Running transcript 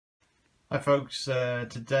Hi folks,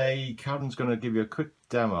 today Karen's going to give you a quick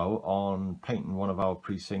demo on painting one of our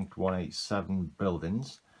Precinct 187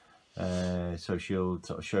 buildings. So she'll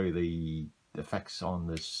sort of show you the effects on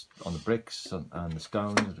the bricks and the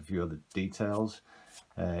stones and a few other details.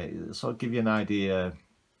 It'll sort of give you an idea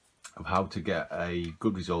of how to get a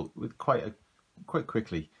good result with quite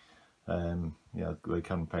quickly. You know, the way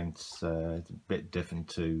Karen paints it's a bit different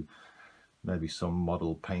to maybe some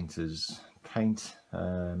model painters paint.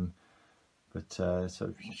 So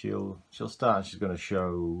she'll start. She's going to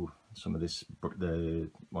show some of this,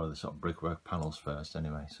 one of the sort of brickwork panels first.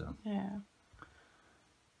 Anyway, so yeah.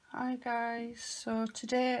 Hi guys. So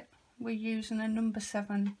today we're using a number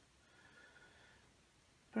 7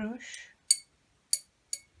 brush,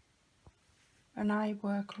 and I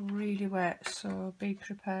work really wet, so be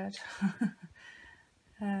prepared.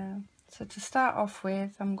 So to start off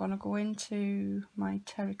with, I'm going to go into my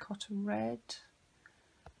terracotta red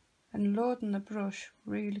and loading the brush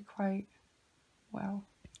really quite well.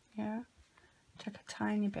 Yeah, take a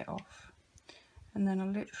tiny bit off, and then I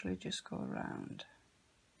literally just go around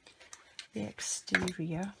the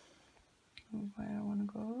exterior of where I want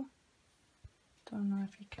to go. Don't know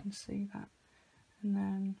if you can see that, and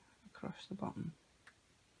then across the bottom.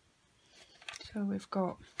 So we've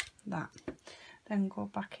got that. Then go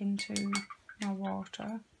back into my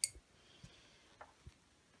water,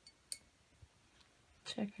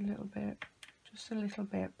 take a little bit, just a little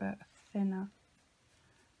bit, but thinner,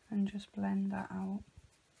 and just blend that out,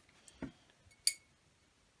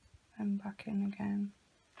 and back in again,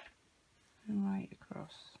 and right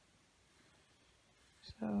across.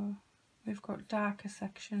 So we've got darker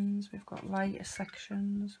sections, we've got lighter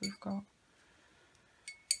sections,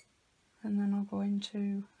 and then I'll go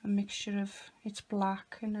into a mixture of, it's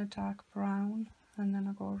black and a dark brown, and then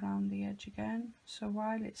I'll go around the edge again. So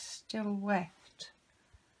while it's still wet,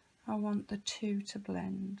 I want the two to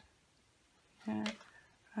blend. Yeah,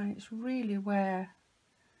 and it's really where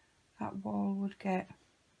that wall would get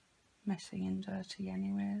messy and dirty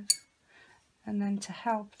anyways. And then to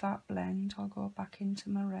help that blend, I'll go back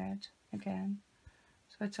into my red again.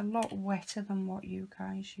 So it's a lot wetter than what you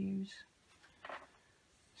guys use.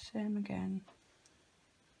 Same again.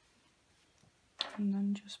 And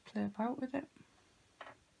then just play about with it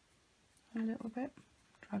a little bit.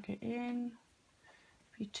 Drag it in.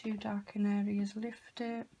 If you're too dark in areas, lift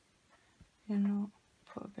it. You know,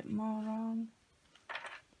 put a bit more on.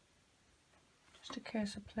 Just a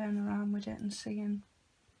case of playing around with it and seeing.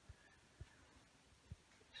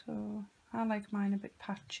 So I like mine a bit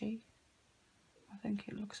patchy. I think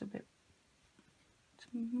it looks a bit, it's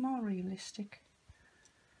more realistic.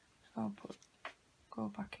 So I'll go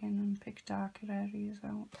back in and pick darker areas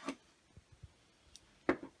out.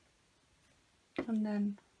 And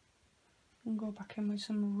then I'll go back in with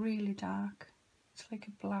some really dark, it's like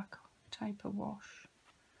a black type of wash,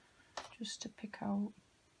 just to pick out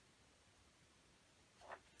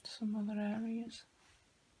some other areas.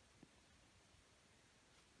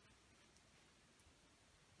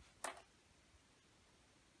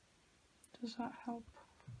 Does that help?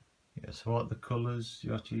 yeah. So what are the colours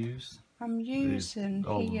you have to use? I'm using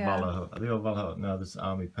here. Vallejo. Are they all Vallejo? No, there's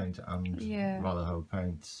Army paint and Vallejo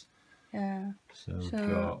paints. Yeah. So we've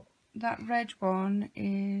got that red one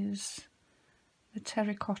is the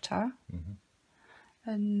terracotta,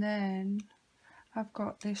 and then I've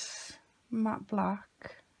got this matte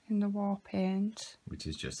black in the war paint, which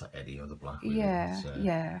is just like any other black. Really. Yeah, so.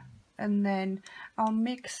 Yeah. And then I'll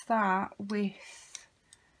mix that with.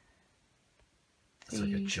 It's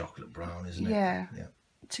like a chocolate brown, isn't it? Yeah.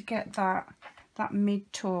 To get that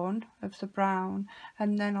mid-tone of the brown,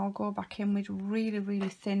 and then I'll go back in with really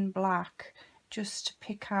thin black just to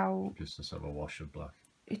pick out. Just a sort of a wash of black.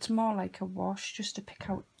 It's more like a wash, just to pick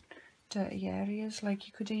out dirty areas. Like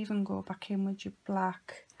you could even go back in with your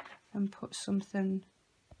black and put something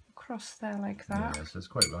across there like that. Yeah, so it's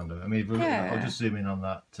quite random. I mean, I'll just zoom in on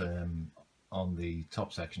that. On the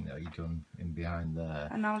top section that you've done in behind there,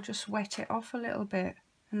 and I'll just wet it off a little bit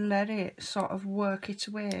and let it sort of work its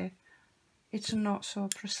way. It's not so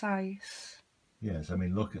precise. Yes, I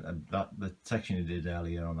mean, look at that, the section you did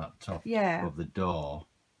earlier on that top of the door.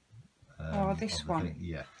 This one.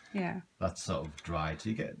 Yeah. That's sort of dry, so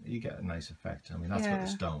you get a nice effect. I mean, that's got the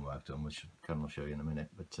stonework done, which Karen will show you in a minute.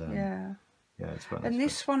 But yeah, it's quite nice. And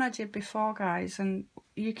this one I did before, guys, and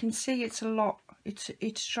you can see it's a lot.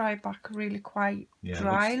 It's dried back really quite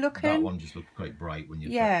dry looking. That one just looked quite bright when you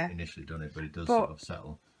initially done it, but it does sort of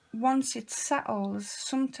settle. Once it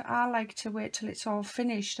settles, I like to wait till it's all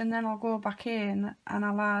finished, and then I'll go back in and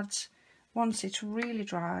I'll add, once it's really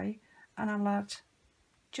dry, and I'll add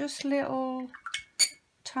just little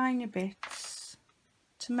tiny bits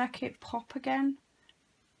to make it pop again.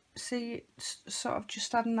 See, it's sort of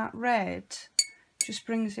just adding that red just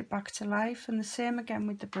brings it back to life, and the same again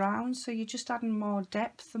with the brown, so you're just adding more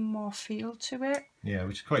depth and more feel to it. Yeah,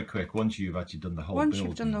 which is quite quick. Once you've actually done the whole Once building,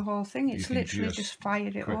 you've done the whole thing, it's literally just fire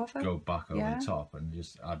it over. Go back over the top and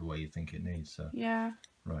just add where you think it needs. So yeah.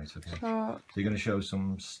 Right, okay. So you're going to show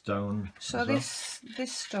some stone. So this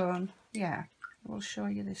stone, yeah, we'll show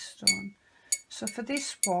you this stone. So for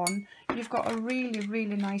this one, you've got a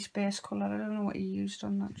really nice base colour. I don't know what you used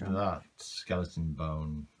on that, John. That skeleton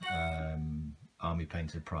bone army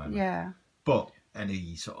painted primer. Yeah. But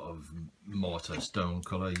any sort of mortar stone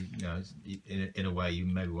colour, you know, in a way you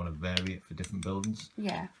maybe want to vary it for different buildings.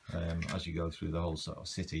 Yeah. As you go through the whole sort of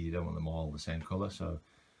city, you don't want them all the same colour. So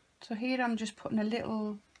here I'm just putting a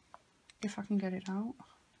little, if I can get it out,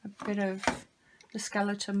 a bit of the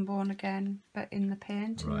skeleton bone again, but in the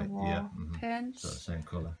paint, in the wall paint. So same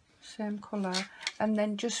colour. Same colour. And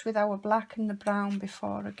then just with our black and the brown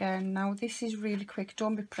before again. Now this is really quick.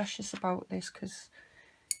 Don't be precious about this because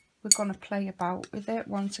we're going to play about with it.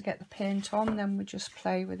 Once I get the paint on, then we just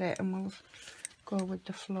play with it and we'll go with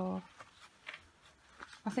the flow.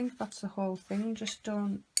 I think that's the whole thing. Just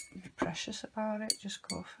don't be precious about it. Just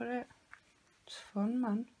go for it. It's fun,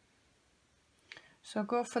 man. So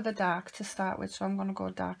go for the dark to start with. So I'm going to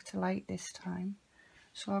go dark to light this time.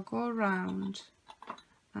 So I'll go around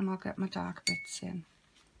and I'll get my dark bits in.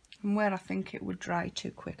 And where I think it would dry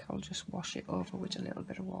too quick, I'll just wash it over with a little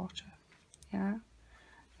bit of water. Yeah.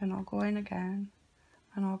 Then I'll go in again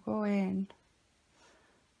and I'll go in.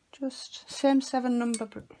 Just same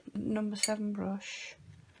number 7 brush.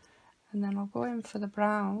 And then I'll go in for the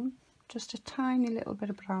brown. Just a tiny little bit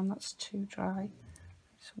of brown. That's too dry.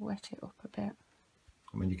 Just wet it up a bit.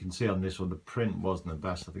 I mean, you can see on this one the print wasn't the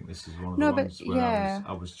best. I think this is one of the ones where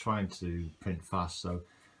I was trying to print fast, so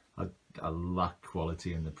I lack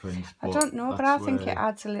quality in the print. I don't know, but I think it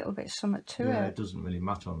adds a little bit something to it. Yeah, it doesn't really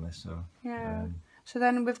matter on this. So yeah. So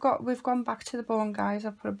then we've gone back to the bone, guys.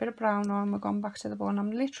 I've put a bit of brown on. We've gone back to the bone.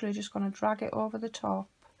 I'm literally just going to drag it over the top,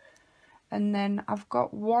 and then I've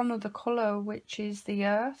got one other colour, which is the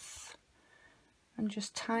earth, and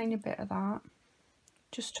just tiny bit of that.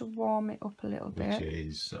 Just to warm it up a little bit. Which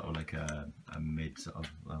is sort of like a mid sort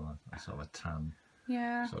of, well, a sort of a tan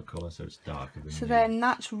sort of colour, so it's darker than so then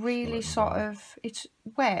that's really sort of, it's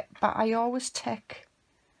wet, but I always take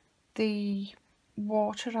the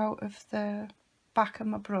water out of the back of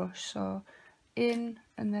my brush, so in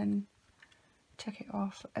and then take it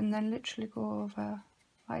off and then literally go over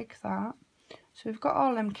like that. So we've got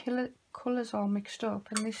all them colours all mixed up,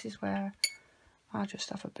 and this is where I just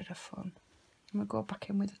have a bit of fun. And we'll go back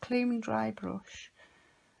in with a clean and dry brush,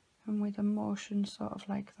 and with a motion sort of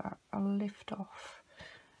like that, I'll lift off.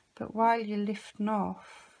 But while you're lifting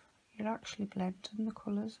off, you're actually blending the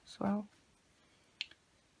colours as well.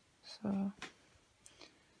 So,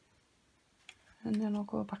 and then I'll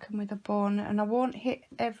go back in with a bone, and I won't hit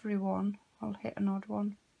every one, I'll hit an odd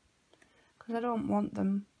one, because I don't want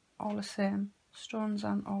them all the same. Stones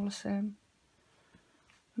aren't all the same.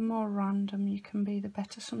 The more random you can be, the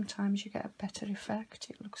better. Sometimes you get a better effect.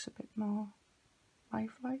 It looks a bit more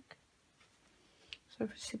lifelike. So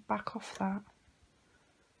if you sit back off that,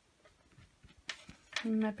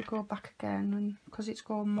 and maybe go back again, and because it's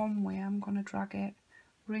going one way, I'm going to drag it,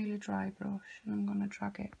 really dry brush, and I'm going to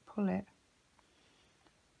drag it, pull it,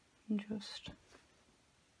 and just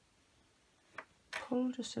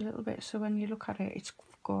pull just a little bit, so when you look at it, it's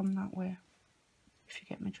going that way, if you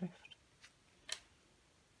get my drift.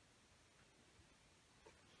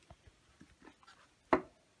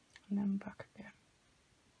 And then back again.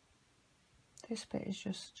 This bit is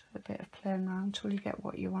just a bit of playing around until you get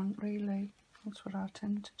what you want, really. That's what I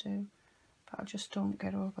tend to do, but I just don't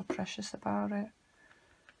get over precious about it.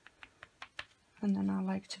 And then I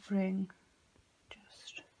like to bring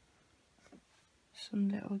just some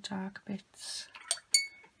little dark bits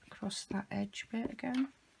across that edge bit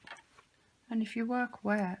again. And if you work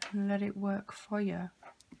wet and let it work for you,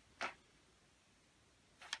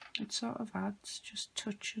 it sort of adds just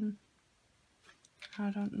touching,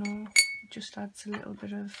 I don't know, it just adds a little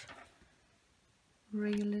bit of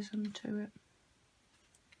realism to it.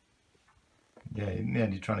 Yeah, in the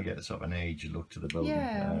end you're trying to get a sort of an aged look to the building.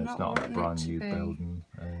 Yeah, it's not a brand new building.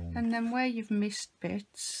 And then where you've missed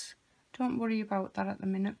bits, don't worry about that at the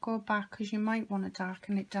minute. Go back, because you might want to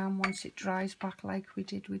darken it down once it dries back, like we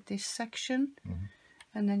did with this section.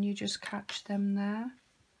 And then you just catch them there.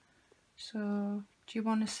 So do you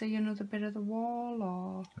want to see another bit of the wall,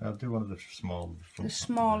 or? I'll do one of the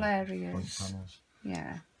small areas. Front panels.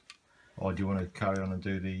 Yeah. Or do you want to carry on and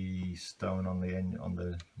do the stone on the end, on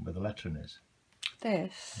the where the lettering is?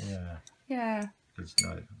 This? Yeah. Yeah. It's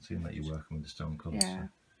no, it seems like you're working with the stone colours. Yeah.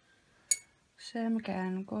 So. Same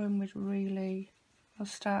again, going with really, I'll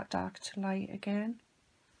start dark to light again.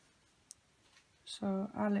 So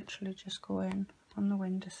I literally just go in on the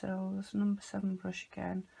windowsill, this number 7 brush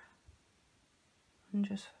again, and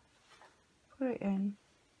just put it in.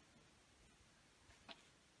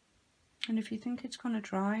 And if you think it's going to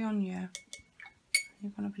dry on you,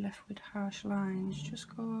 you're going to be left with harsh lines,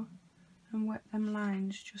 just go and wet them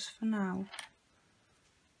lines just for now.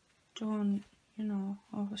 Don't, you know,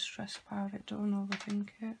 over stress about it, don't overthink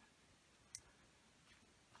it.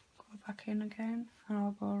 Go back in again, and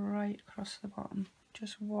I'll go right across the bottom,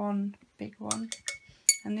 just one big one.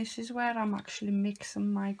 And this is where I'm actually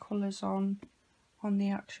mixing my colours on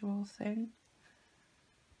the actual thing.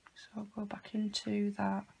 So I'll go back into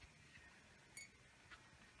that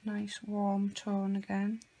nice warm tone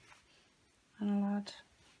again, and I'll add.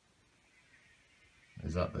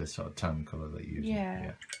 Is that the sort of tan colour that you use?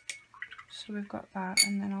 Yeah. So we've got that,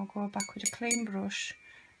 and then I'll go back with a clean brush.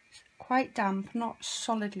 Quite damp, not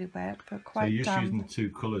solidly wet, but quite damp. So you're just using the two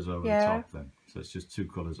colours over Yeah. the top then? So it's just two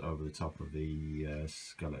colours over the top of the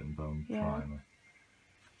skeleton bone primer.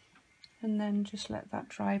 And then just let that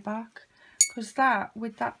dry back. Because that,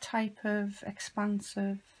 with that type of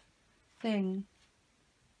expansive thing.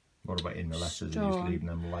 What about in the letters? Are you just leaving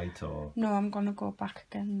them light or? No, I'm going to go back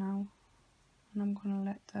again now. And I'm going to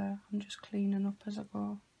let I'm just cleaning up as I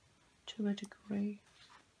go to a degree.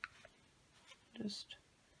 Just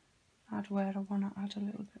add where I want to add a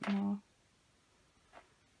little bit more.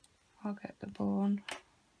 I'll get the bone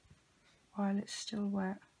while it's still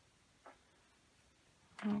wet.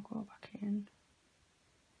 And I'll go back in.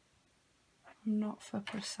 I'm not for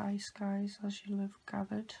precise, guys, as you'll have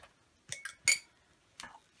gathered.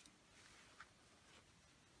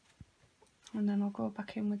 And then I'll go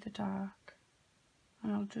back in with the dark,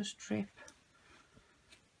 and I'll just drip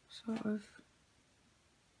sort of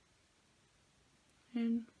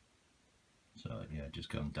in. So yeah, just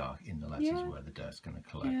going dark in the letters where the dirt's going to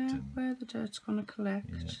collect. Yeah, and where the dirt's going to collect.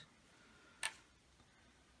 Yeah.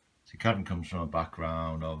 So Karen comes from a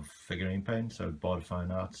background of figurine paint, so border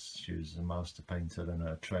fine arts. She was a master painter and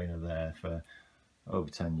a trainer there for over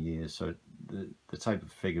 10 years. So the type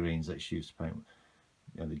of figurines that she used to paint,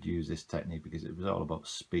 you know, they'd use this technique because it was all about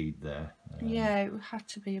speed there. Yeah, it had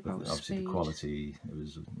to be about obviously speed. the quality, it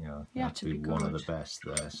was, you know, You had to be one of the best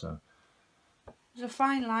there. So there's a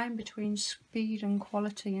fine line between speed and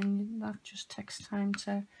quality, and that just takes time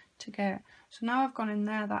to get. So now I've gone in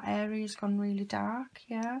there, that area's gone really dark,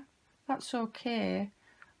 yeah, that's okay.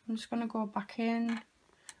 I'm just going to go back in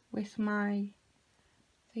with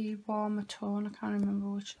the warmer tone. I can't remember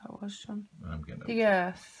which that was, John. I'm getting the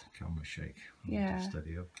earth. Camera shake. Yeah.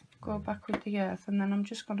 Steady up. Go back with the earth, and then I'm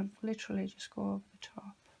just going to literally just go over the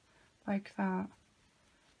top like that,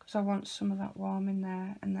 because I want some of that warm in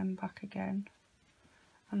there, and then back again.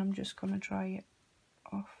 And I'm just going to dry it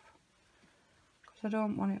off, because I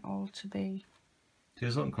don't want it all to be.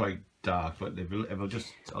 It's not quite dark, but I'll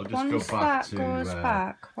just Once go back to.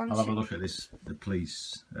 Once I'll have a look at this. The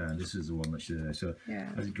police. This is the one that's there. So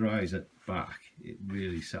as it dries it back, it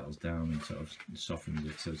really settles down and sort of softens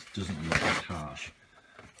it, so it doesn't look as harsh.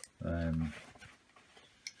 I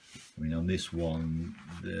mean, on this one,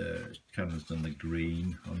 the camera's done the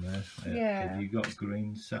green on there. Yeah. Have you got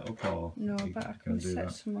green set up or? No, but I can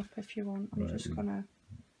set some up if you want. I'm just gonna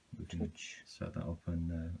set that up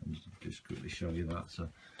and just quickly show you that. So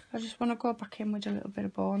I just want to go back in with a little bit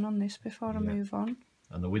of bone on this before I move on.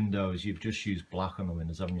 And the windows, you've just used black on the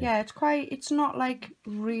windows, haven't you? Yeah, it's not like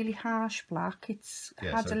really harsh black. It's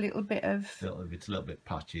had a little bit of. It's a little bit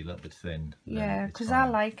patchy, a little bit thin. Yeah, because I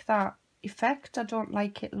like that effect. I don't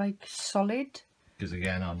like it like solid. Because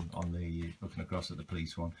again, on the looking across at the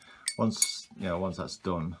police one, once that's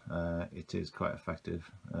done, it is quite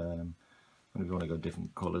effective. And if you want to go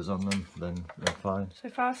different colours on them, then they're fine. So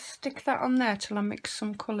if I stick that on there till I mix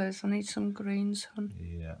some colours, I need some greens on.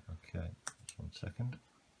 Yeah, okay. Just 1 second.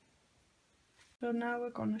 So now we're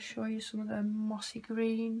going to show you some of the mossy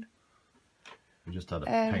green. We just had a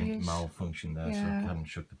paint malfunction there, so I hadn't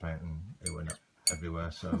shook the paint and it went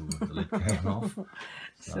everywhere, so the lid came off.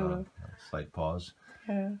 So slight pause.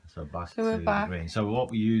 Yeah. So back to the green. So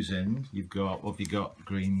what we're using, what have you got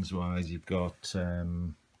greens wise? You've got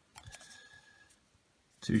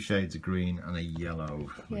 2 shades of green and a yellow,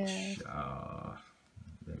 which are,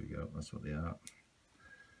 there we go, that's what they are.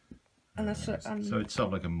 And so it's sort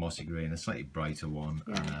of like a mossy green, a slightly brighter one,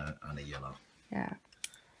 and a yellow. Yeah.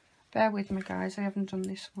 bear with me guys, I haven't done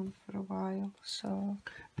this one for a while, so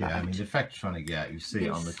yeah, I mean the effect you're trying to get, you see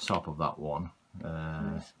it on the top of that one.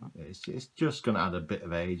 It's just going to add a bit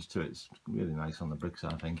of age to it. It's really nice on the bricks,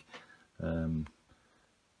 I think. And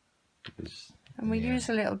we use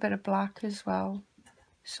a little bit of black as well.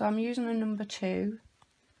 So I'm using a number 2.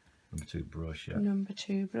 Number 2 brush, yeah. Number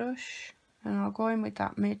 2 brush. And I'll go in with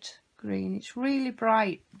that mid green. It's really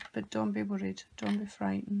bright, but don't be worried. Don't be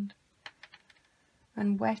frightened.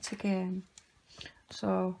 And wet again.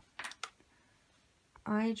 So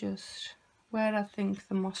I just, where I think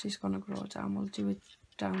the moss is going to grow down, we'll do it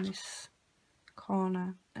down this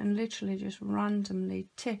corner. And literally just randomly,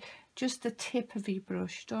 just the tip of your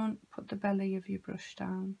brush. Don't put the belly of your brush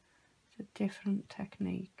down. It's a different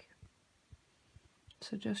technique.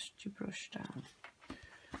 So just your brush down.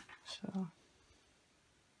 So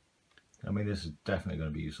I mean, this is definitely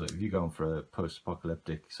going to be useful if you're going for a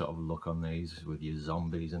post-apocalyptic sort of look on these with your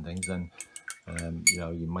zombies and things. Then you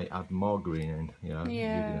know, you might add more green in. You know,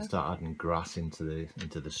 yeah. you're going to start adding grass into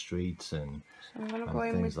the streets and, so I'm gonna go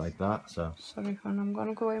in things like that. So sorry, hon, I'm going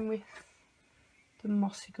to go in with the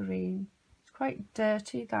mossy green. It's quite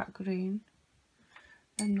dirty, that green.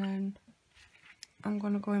 And then I'm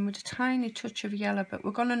going to go in with a tiny touch of yellow, but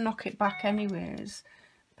we're going to knock it back anyways.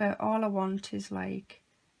 But all I want is like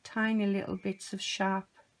tiny little bits of sharp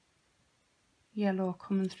yellow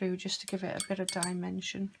coming through just to give it a bit of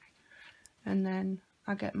dimension. And then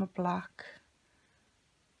I get my black.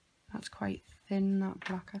 That's quite thin, that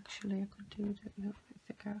black actually. I could do it a little bit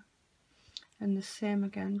thicker. And the same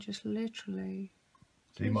again, just literally.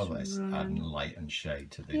 so you more or less adding light and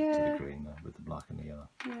shade to the green there with the black and the yellow.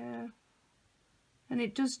 Yeah. And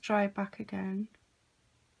it does dry back again.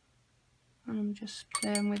 And I'm just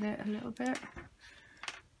playing with it a little bit.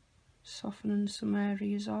 Softening some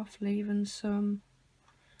areas off, leaving some.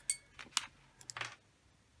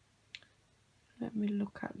 Let me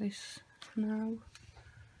look at this now.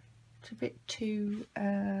 It's a bit too,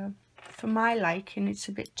 for my liking, it's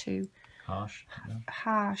a bit too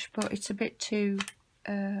harsh, but it's a bit too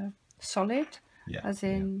solid, as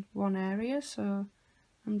in one area. So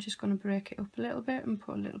I'm just going to break it up a little bit and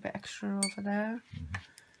put a little bit extra over there.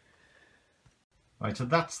 Right, so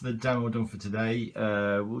that's the demo done for today.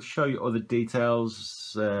 We'll show you other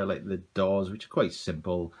details like the doors, which are quite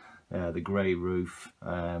simple, the grey roof,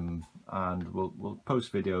 and we'll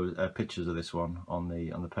post pictures of this one on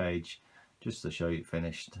the page just to show you it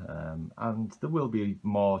finished. And there will be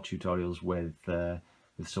more tutorials with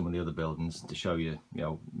some of the other buildings to show you, you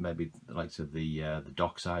know, maybe the likes of the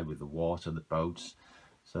dockside with the water, the boats.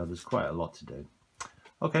 So there's quite a lot to do.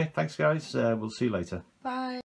 Okay, thanks guys. We'll see you later. Bye.